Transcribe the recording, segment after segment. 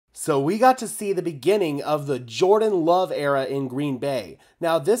So we got to see the beginning of the Jordan Love era in Green Bay.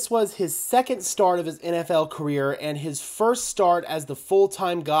 Now, this was his second start of his NFL career and his first start as the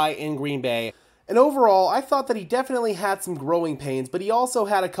full-time guy in Green Bay. And overall, I thought that he definitely had some growing pains, but he also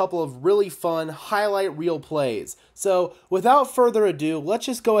had a couple of really fun highlight reel plays. So without further ado, let's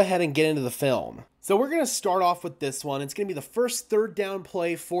just go ahead and get into the film. So we're going to start off with this one. It's going to be the first third down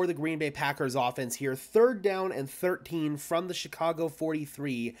play for the Green Bay Packers offense here. 3rd down and 13 from the Chicago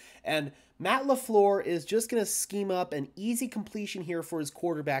 43. And Matt LaFleur is just going to scheme up an easy completion here for his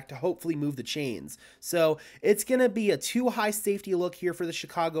quarterback to hopefully move the chains. So it's going to be a too high safety look here for the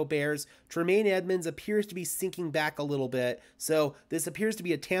Chicago Bears. Tremaine Edmunds appears to be sinking back a little bit. So this appears to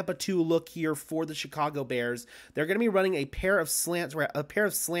be a Tampa 2 look here for the Chicago Bears. They're going to be running a pair of slant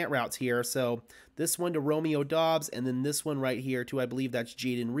routes here. So this one to Romeo Doubs, and then this one right here to, I believe that's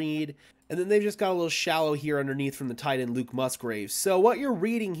Jayden Reed. And then they've just got a little shallow here underneath from the tight end Luke Musgrave. So what you're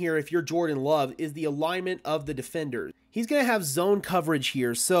reading here, if you're Jordan Love, is the alignment of the defenders. He's going to have zone coverage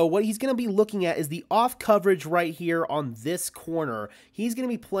here. So what he's going to be looking at is the off coverage right here on this corner. He's going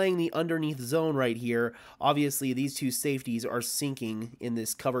to be playing the underneath zone right here. Obviously, these two safeties are sinking in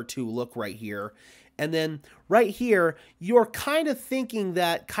this cover 2 look right here. And then right here, you're kind of thinking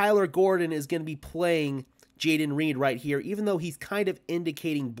that Kyler Gordon is going to be playing Jayden Reed right here, even though he's kind of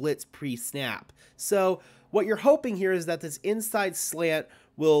indicating blitz pre-snap. So what you're hoping here is that this inside slant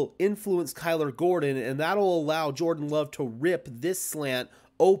will influence Kyler Gordon, and that'll allow Jordan Love to rip this slant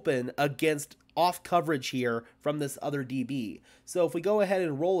open against off coverage here from this other DB. So if we go ahead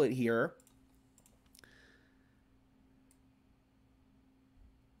and roll it here,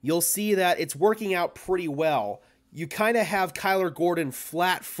 you'll see that it's working out pretty well. You kind of have Kyler Gordon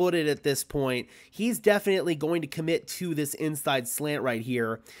flat-footed at this point. He's definitely going to commit to this inside slant right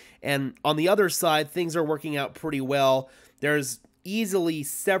here. And on the other side, things are working out pretty well. There's easily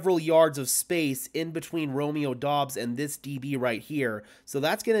several yards of space in between Romeo Doubs and this DB right here. So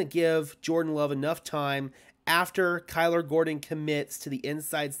that's going to give Jordan Love enough time after Kyler Gordon commits to the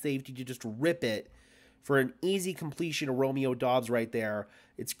inside safety to just rip it for an easy completion of Romeo Doubs right there.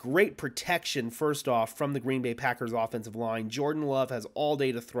 It's great protection, first off, from the Green Bay Packers offensive line. Jordan Love has all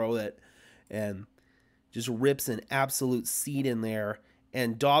day to throw it and just rips an absolute seed in there.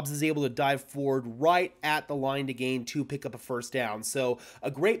 And Doubs is able to dive forward right at the line to gain to pick up a first down. So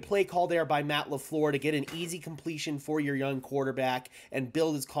a great play call there by Matt LaFleur to get an easy completion for your young quarterback and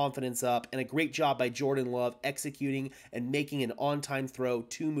build his confidence up. And a great job by Jordan Love executing and making an on-time throw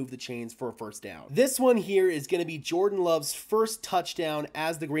to move the chains for a first down. This one here is going to be Jordan Love's first touchdown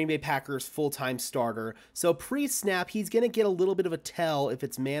as the Green Bay Packers full-time starter. So pre-snap, he's going to get a little bit of a tell if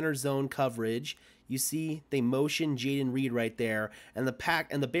it's man or zone coverage. You see, they motion Jayden Reed right there, and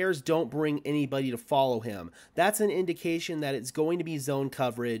the Bears don't bring anybody to follow him. That's an indication that it's going to be zone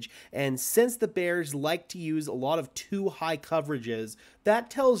coverage, and since the Bears like to use a lot of too high coverages, that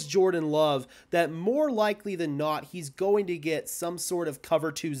tells Jordan Love that more likely than not, he's going to get some sort of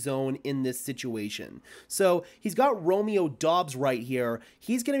cover 2 zone in this situation. So he's got Romeo Doubs right here.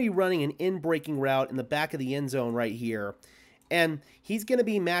 He's going to be running an in-breaking route in the back of the end zone right here. And he's going to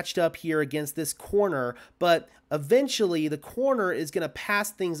be matched up here against this corner, but eventually the corner is going to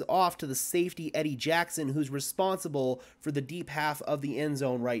pass things off to the safety Eddie Jackson, who's responsible for the deep half of the end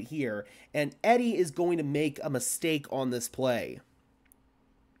zone right here. And Eddie is going to make a mistake on this play.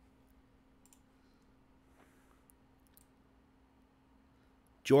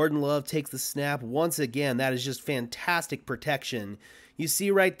 Jordan Love takes the snap once again. That is just fantastic protection. You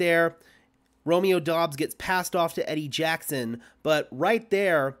see right there, Romeo Doubs gets passed off to Eddie Jackson, but right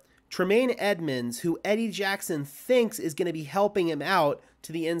there, Tremaine Edmunds, who Eddie Jackson thinks is going to be helping him out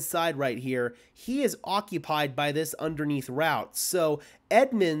to the inside right here, he is occupied by this underneath route. So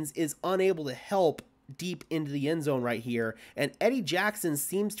Edmunds is unable to help deep into the end zone right here, and Eddie Jackson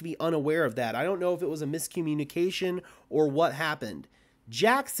seems to be unaware of that. I don't know if it was a miscommunication or what happened.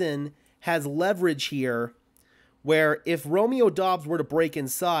 Jackson has leverage here, where if Romeo Doubs were to break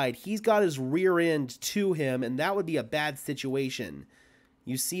inside, he's got his rear end to him, and that would be a bad situation.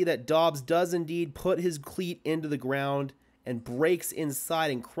 You see that Doubs does indeed put his cleat into the ground and breaks inside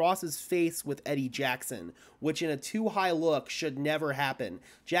and crosses face with Eddie Jackson, which in a too high look should never happen.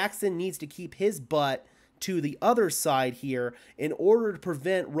 Jackson needs to keep his butt to the other side here in order to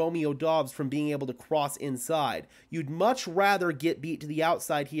prevent Romeo Doubs from being able to cross inside. You'd much rather get beat to the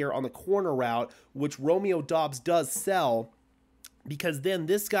outside here on the corner route, which Romeo Doubs does sell, because then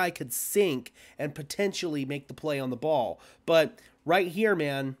this guy could sink and potentially make the play on the ball. But right here,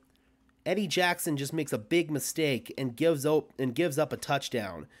 man, Eddie Jackson just makes a big mistake and gives up a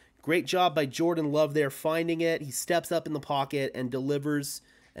touchdown. Great job by Jordan Love there finding it. He steps up in the pocket and delivers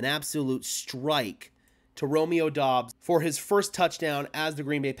an absolute strike to Romeo Doubs for his first touchdown as the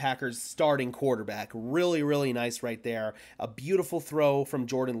Green Bay Packers starting quarterback. Really, really nice right there. A beautiful throw from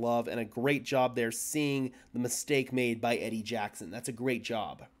Jordan Love and a great job there seeing the mistake made by Eddie Jackson. That's a great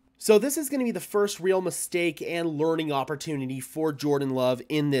job. So this is going to be the first real mistake and learning opportunity for Jordan Love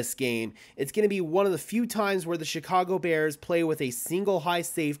in this game. It's going to be one of the few times where the Chicago Bears play with a single high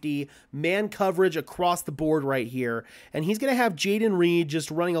safety, man coverage across the board right here. And he's going to have Jayden Reed just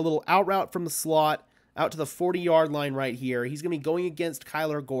running a little out route from the slot out to the 40-yard line right here. He's going to be going against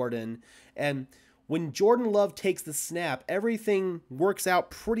Kyler Gordon. And when Jordan Love takes the snap, everything works out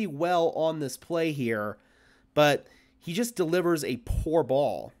pretty well on this play here. But he just delivers a poor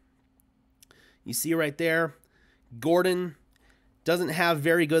ball. You see right there, Gordon doesn't have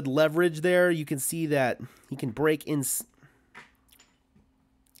very good leverage there. You can see that he can break in. As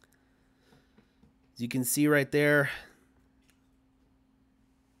you can see right there,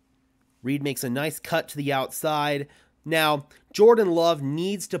 Reed makes a nice cut to the outside. Now, Jordan Love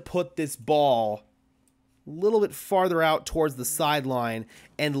needs to put this ball a little bit farther out towards the sideline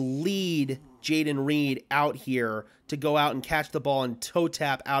and lead Jayden Reed out here to go out and catch the ball and toe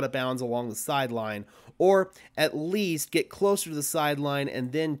tap out of bounds along the sideline, or at least get closer to the sideline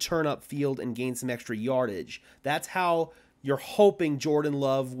and then turn up field and gain some extra yardage. That's how you're hoping Jordan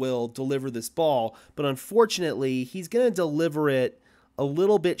Love will deliver this ball, but unfortunately, he's going to deliver it a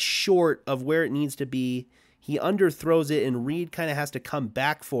little bit short of where it needs to be. He underthrows it, and Reed kind of has to come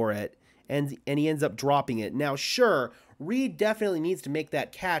back for it, and he ends up dropping it. Now, sure, Reed definitely needs to make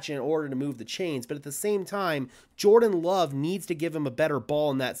that catch in order to move the chains, but at the same time, Jordan Love needs to give him a better ball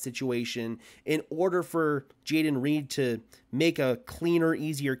in that situation in order for Jayden Reed to make a cleaner,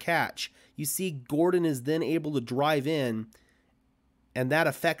 easier catch. You see, Gordon is then able to drive in, and that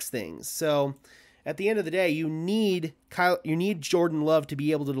affects things. So at the end of the day, you need Jordan Love to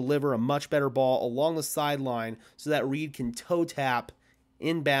be able to deliver a much better ball along the sideline so that Reed can toe tap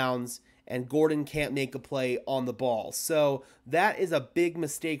inbounds and Gordon can't make a play on the ball. So that is a big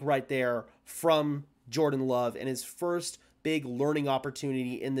mistake right there from Jordan Love and his first big learning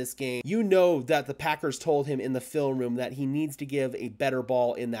opportunity in this game. You know that the Packers told him in the film room that he needs to give a better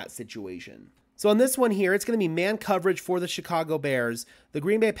ball in that situation. So on this one here, it's going to be man coverage for the Chicago Bears. The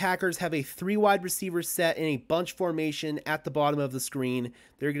Green Bay Packers have a 3 wide receiver set in a bunch formation at the bottom of the screen.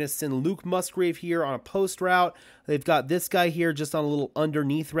 They're going to send Luke Musgrave here on a post route. They've got this guy here just on a little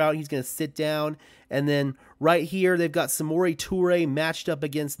underneath route. He's going to sit down. And then right here, they've got Samori Toure matched up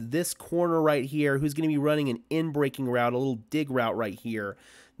against this corner right here, who's going to be running an in-breaking route, a little dig route right here.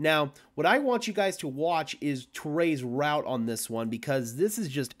 Now, what I want you guys to watch is Toure's route on this one, because this is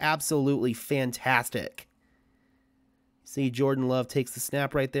just absolutely fantastic. See, Jordan Love takes the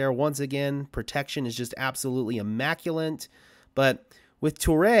snap right there. Once again, protection is just absolutely immaculate. But with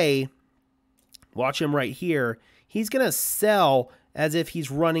Toure, watch him right here. He's going to sell as if he's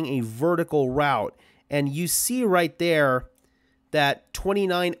running a vertical route. And you see right there that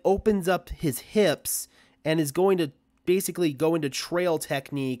 29 opens up his hips and is going to basically go into trail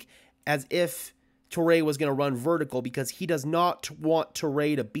technique as if Toure was going to run vertical, because he does not want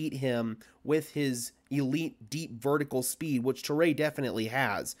Toure to beat him with his elite deep vertical speed, which Toure definitely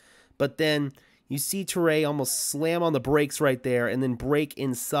has. But then you see Toure almost slam on the brakes right there and then break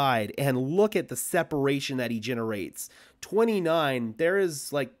inside, and look at the separation that he generates. 29, there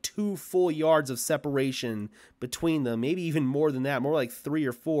is like 2 full yards of separation between them, maybe even more than that, more like 3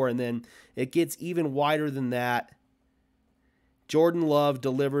 or 4, and then it gets even wider than that. Jordan Love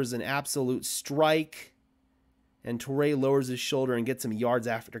delivers an absolute strike, and Toure lowers his shoulder and gets some yards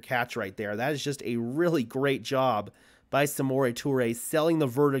after catch right there. That is just a really great job by Samori Toure, selling the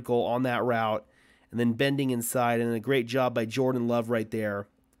vertical on that route and then bending inside, and a great job by Jordan Love right there,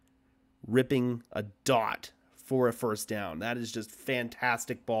 ripping a dot for a first down. That is just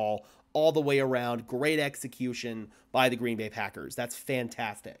fantastic ball all the way around. Great execution by the Green Bay Packers. That's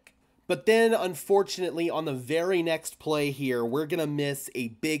fantastic. But then, unfortunately, on the very next play here, we're going to miss a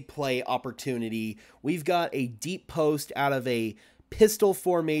big play opportunity. We've got a deep post out of a pistol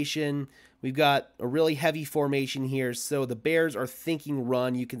formation. We've got a really heavy formation here, so the Bears are thinking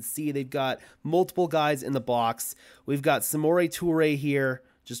run. You can see they've got multiple guys in the box. We've got Samori Toure here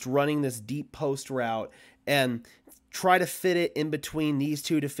just running this deep post route, and try to fit it in between these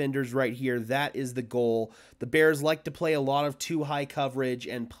 2 defenders right here. That is the goal. The Bears like to play a lot of 2 high coverage,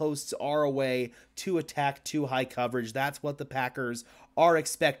 and posts are a way to attack 2 high coverage. That's what the Packers are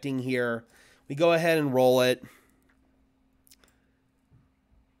expecting here. We go ahead and roll it.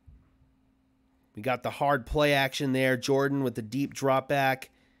 We got the hard play action there. Jordan with the deep drop back.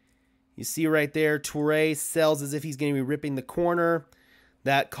 You see right there, Toure sells as if he's going to be ripping the corner.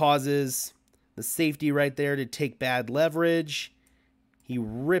 That causes the safety right there to take bad leverage. He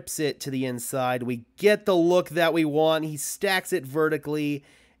rips it to the inside. We get the look that we want. He stacks it vertically,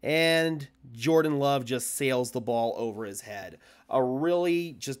 and Jordan Love just sails the ball over his head. A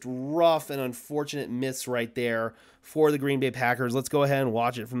really just rough and unfortunate miss right there for the Green Bay Packers. Let's go ahead and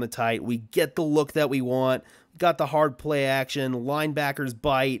watch it from the tight. We get the look that we want. Got the hard play action. Linebackers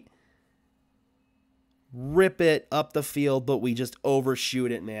bite. Rip it up the field, but we just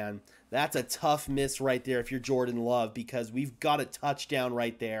overshoot it, man. That's a tough miss right there if you're Jordan Love, because we've got a touchdown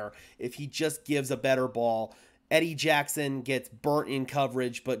right there if he just gives a better ball. Eddie Jackson gets burnt in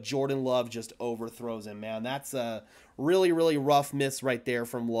coverage, but Jordan Love just overthrows him, man. That's a really, really rough miss right there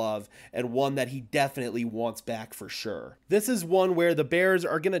from Love, and one that he definitely wants back for sure. This is one where the Bears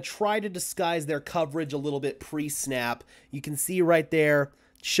are going to try to disguise their coverage a little bit pre-snap. You can see right there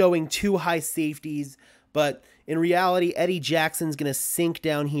showing two high safeties, but in reality, Eddie Jackson's going to sink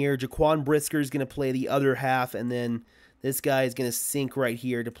down here. Jaquan Brisker's going to play the other half, and then this guy is going to sink right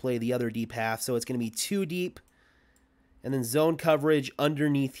here to play the other deep half. So it's going to be two deep, and then zone coverage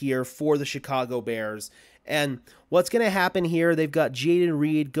underneath here for the Chicago Bears. And what's going to happen here, they've got Jayden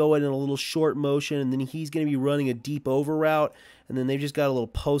Reed going in a little short motion, and then he's going to be running a deep over route, and then they've just got a little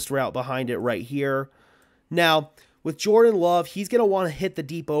post route behind it right here. Now, with Jordan Love, he's going to want to hit the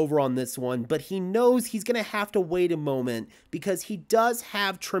deep over on this one, but he knows he's going to have to wait a moment because he does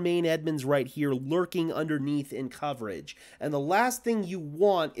have Tremaine Edmunds right here lurking underneath in coverage. And the last thing you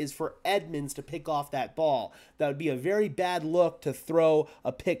want is for Edmunds to pick off that ball. That would be a very bad look to throw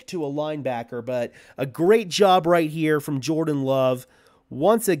a pick to a linebacker, but a great job right here from Jordan Love.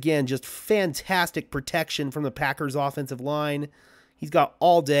 Once again, just fantastic protection from the Packers offensive line. He's got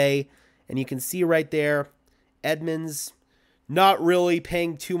all day, and you can see right there, Edmunds not really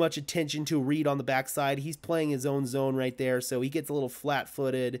paying too much attention to Reed on the backside. He's playing his own zone right there, so he gets a little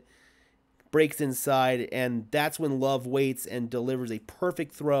flat-footed, breaks inside, and that's when Love waits and delivers a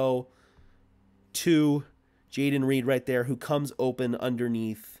perfect throw to Jayden Reed right there, who comes open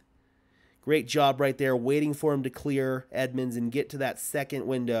underneath. Great job right there, waiting for him to clear Edmunds and get to that second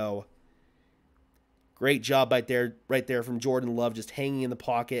window. Great job right there from Jordan Love, just hanging in the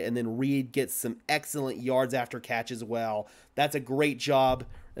pocket, and then Reed gets some excellent yards after catch as well. That's a great job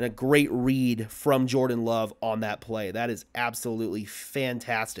and a great read from Jordan Love on that play. That is absolutely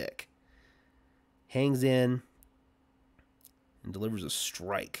fantastic. Hangs in and delivers a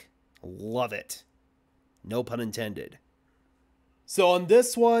strike. Love it. No pun intended. So on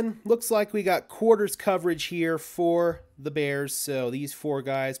this one, looks like we got quarters coverage here for the Bears. So these four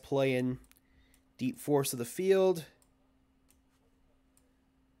guys playing deep force of the field.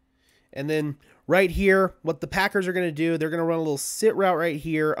 And then right here, what the Packers are going to do, they're going to run a little sit route right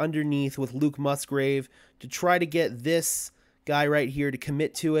here underneath with Luke Musgrave to try to get this guy right here to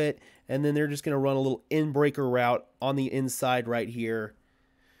commit to it. And then they're just going to run a little in-breaker route on the inside right here.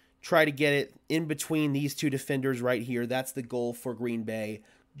 Try to get it in between these two defenders right here. That's the goal for Green Bay.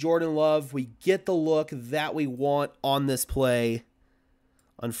 Jordan Love, we get the look that we want on this play.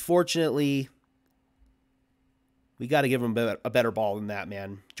 Unfortunately, we got to give him a better ball than that,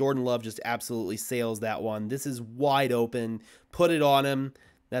 man. Jordan Love just absolutely sails that one. This is wide open. Put it on him.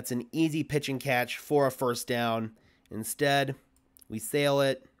 That's an easy pitch and catch for a first down. Instead, we sail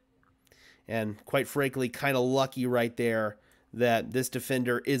it. And quite frankly, kind of lucky right there that this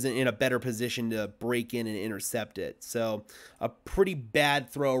defender isn't in a better position to break in and intercept it. So a pretty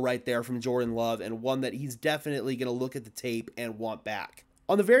bad throw right there from Jordan Love, and one that he's definitely going to look at the tape and want back.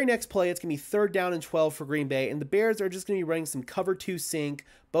 On the very next play, it's going to be 3rd down and 12 for Green Bay, and the Bears are just going to be running some cover 2 sink.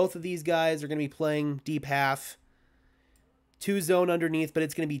 Both of these guys are going to be playing deep half, 2 zone underneath, but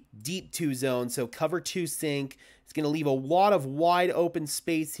it's going to be deep 2 zone, so cover 2 sink. It's going to leave a lot of wide open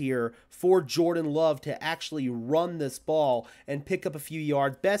space here for Jordan Love to actually run this ball and pick up a few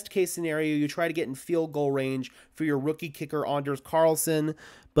yards. Best case scenario, you try to get in field goal range for your rookie kicker, Anders Carlson.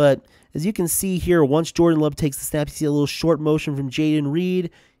 But as you can see here, once Jordan Love takes the snap, you see a little short motion from Jayden Reed.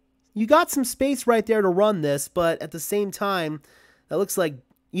 You got some space right there to run this, but at the same time, that looks like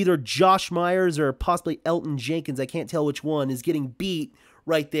either Josh Myers or possibly Elton Jenkins, I can't tell which one, is getting beat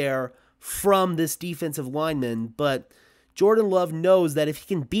right there from this defensive lineman. But Jordan Love knows that if he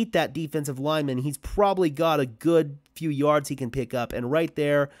can beat that defensive lineman, he's probably got a good few yards he can pick up. And right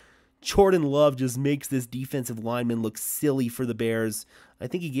there, Jordan Love just makes this defensive lineman look silly for the Bears. I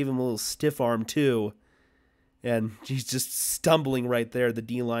think he gave him a little stiff arm too. And he's just stumbling right there, the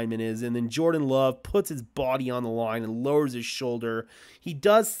D lineman is. And then Jordan Love puts his body on the line and lowers his shoulder. He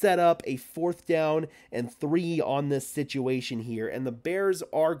does set up a 4th down and 3 on this situation here. And the Bears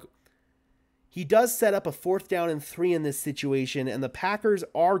are He does set up a 4th down and 3 in this situation, and the Packers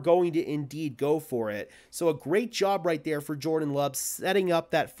are going to indeed go for it. So a great job right there for Jordan Love, setting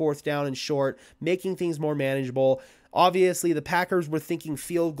up that 4th down and short, making things more manageable. Obviously, the Packers were thinking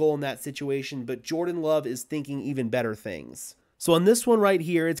field goal in that situation, but Jordan Love is thinking even better things. So on this one right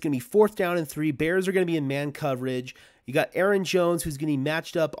here, it's going to be 4th down and 3. Bears are going to be in man coverage. You got Aaron Jones, who's going to be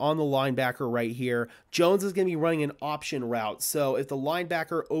matched up on the linebacker right here. Jones is going to be running an option route. So if the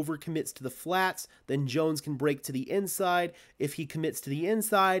linebacker overcommits to the flats, then Jones can break to the inside. If he commits to the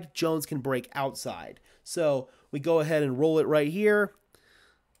inside, Jones can break outside. So we go ahead and roll it right here.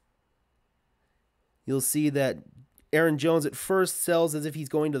 You'll see that Aaron Jones at first sells as if he's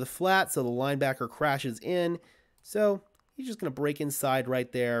going to the flat, so the linebacker crashes in. So he's just going to break inside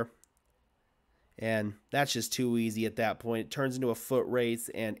right there. And that's just too easy at that point. It turns into a foot race,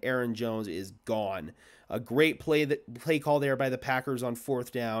 and Aaron Jones is gone. A great play call there by the Packers on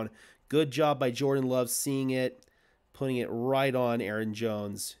 4th down. Good job by Jordan Love seeing it, putting it right on Aaron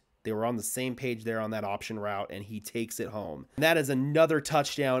Jones. They were on the same page there on that option route, and he takes it home. And that is another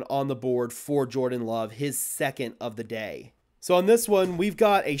touchdown on the board for Jordan Love, his 2nd of the day. So on this one, we've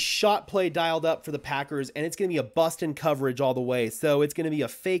got a shot play dialed up for the Packers, and it's going to be a bust in coverage all the way. So it's going to be a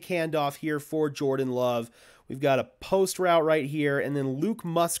fake handoff here for Jordan Love. We've got a post route right here, and then Luke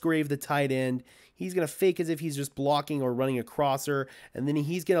Musgrave, the tight end. He's going to fake as if he's just blocking or running a crosser, and then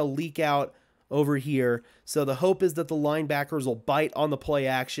he's going to leak out over here. So the hope is that the linebackers will bite on the play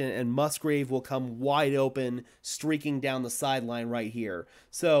action, and Musgrave will come wide open, streaking down the sideline right here.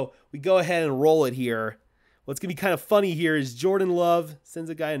 So we go ahead and roll it here. What's going to be kind of funny here is Jordan Love sends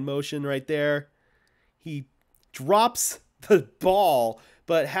a guy in motion right there. He drops the ball,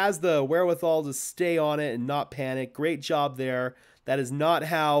 but has the wherewithal to stay on it and not panic. Great job there. That is not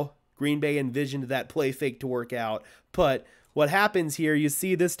how Green Bay envisioned that play fake to work out. But what happens here, you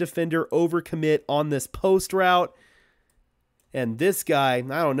see this defender overcommit on this post route. And this guy,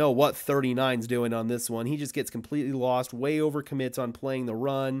 I don't know what 39's doing on this one. He just gets completely lost, way overcommits on playing the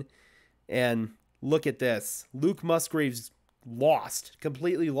run. And look at this. Luke Musgrave's lost,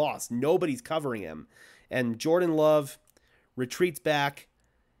 completely lost. Nobody's covering him. And Jordan Love retreats back,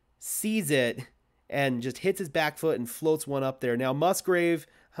 sees it, and just hits his back foot and floats one up there. Now, Musgrave,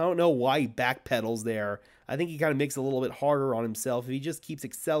 I don't know why he backpedals there. I think he kind of makes it a little bit harder on himself. If he just keeps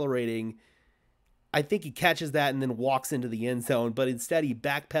accelerating, I think he catches that and then walks into the end zone, but instead he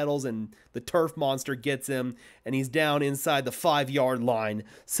backpedals and the turf monster gets him, and he's down inside the 5-yard line.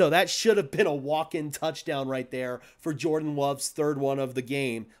 So that should have been a walk-in touchdown right there for Jordan Love's 3rd one of the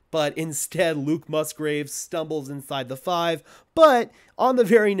game. But instead, Luke Musgrave stumbles inside the 5. But on the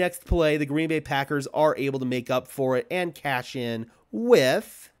very next play, the Green Bay Packers are able to make up for it and cash in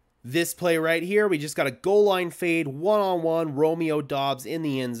with this play right here. We just got a goal line fade, one-on-one, Romeo Doubs in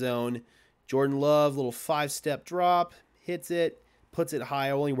the end zone. Jordan Love, little 5-step drop, hits it, puts it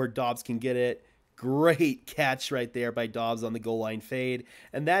high, only where Doubs can get it. Great catch right there by Doubs on the goal line fade.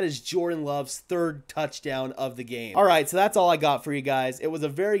 And that is Jordan Love's 3rd touchdown of the game. All right, so that's all I got for you guys. It was a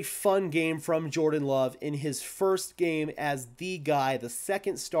very fun game from Jordan Love in his first game as the guy, the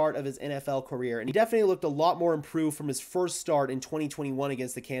 2nd start of his NFL career. And he definitely looked a lot more improved from his first start in 2021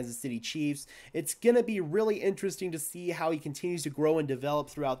 against the Kansas City Chiefs. It's going to be really interesting to see how he continues to grow and develop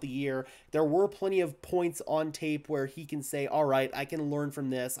throughout the year. There were plenty of points on tape where he can say, all right, I can learn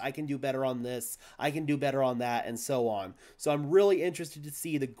from this. I can do better on this. I can do better on that, and so on. So I'm really interested to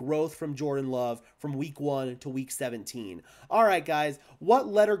see the growth from Jordan Love from week 1 to week 17. All right, guys, what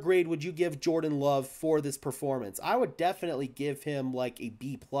letter grade would you give Jordan Love for this performance? I would definitely give him like a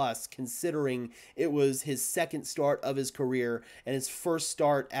B+, considering it was his 2nd start of his career and his first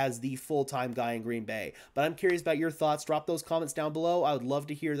start as the full-time guy in Green Bay. But I'm curious about your thoughts. Drop those comments down below. I would love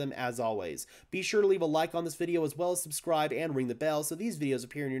to hear them as always. Be sure to leave a like on this video as well as subscribe and ring the bell so these videos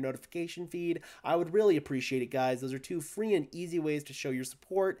appear in your notification feed. I would really appreciate it, guys. Those are 2 free and easy ways to show your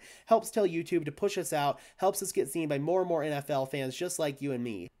support. Helps tell YouTube to push us out, helps us get seen by more and more NFL fans just like you and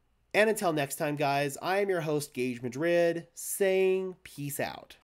me. And until next time, guys, I am your host, Gage Madrid, saying peace out.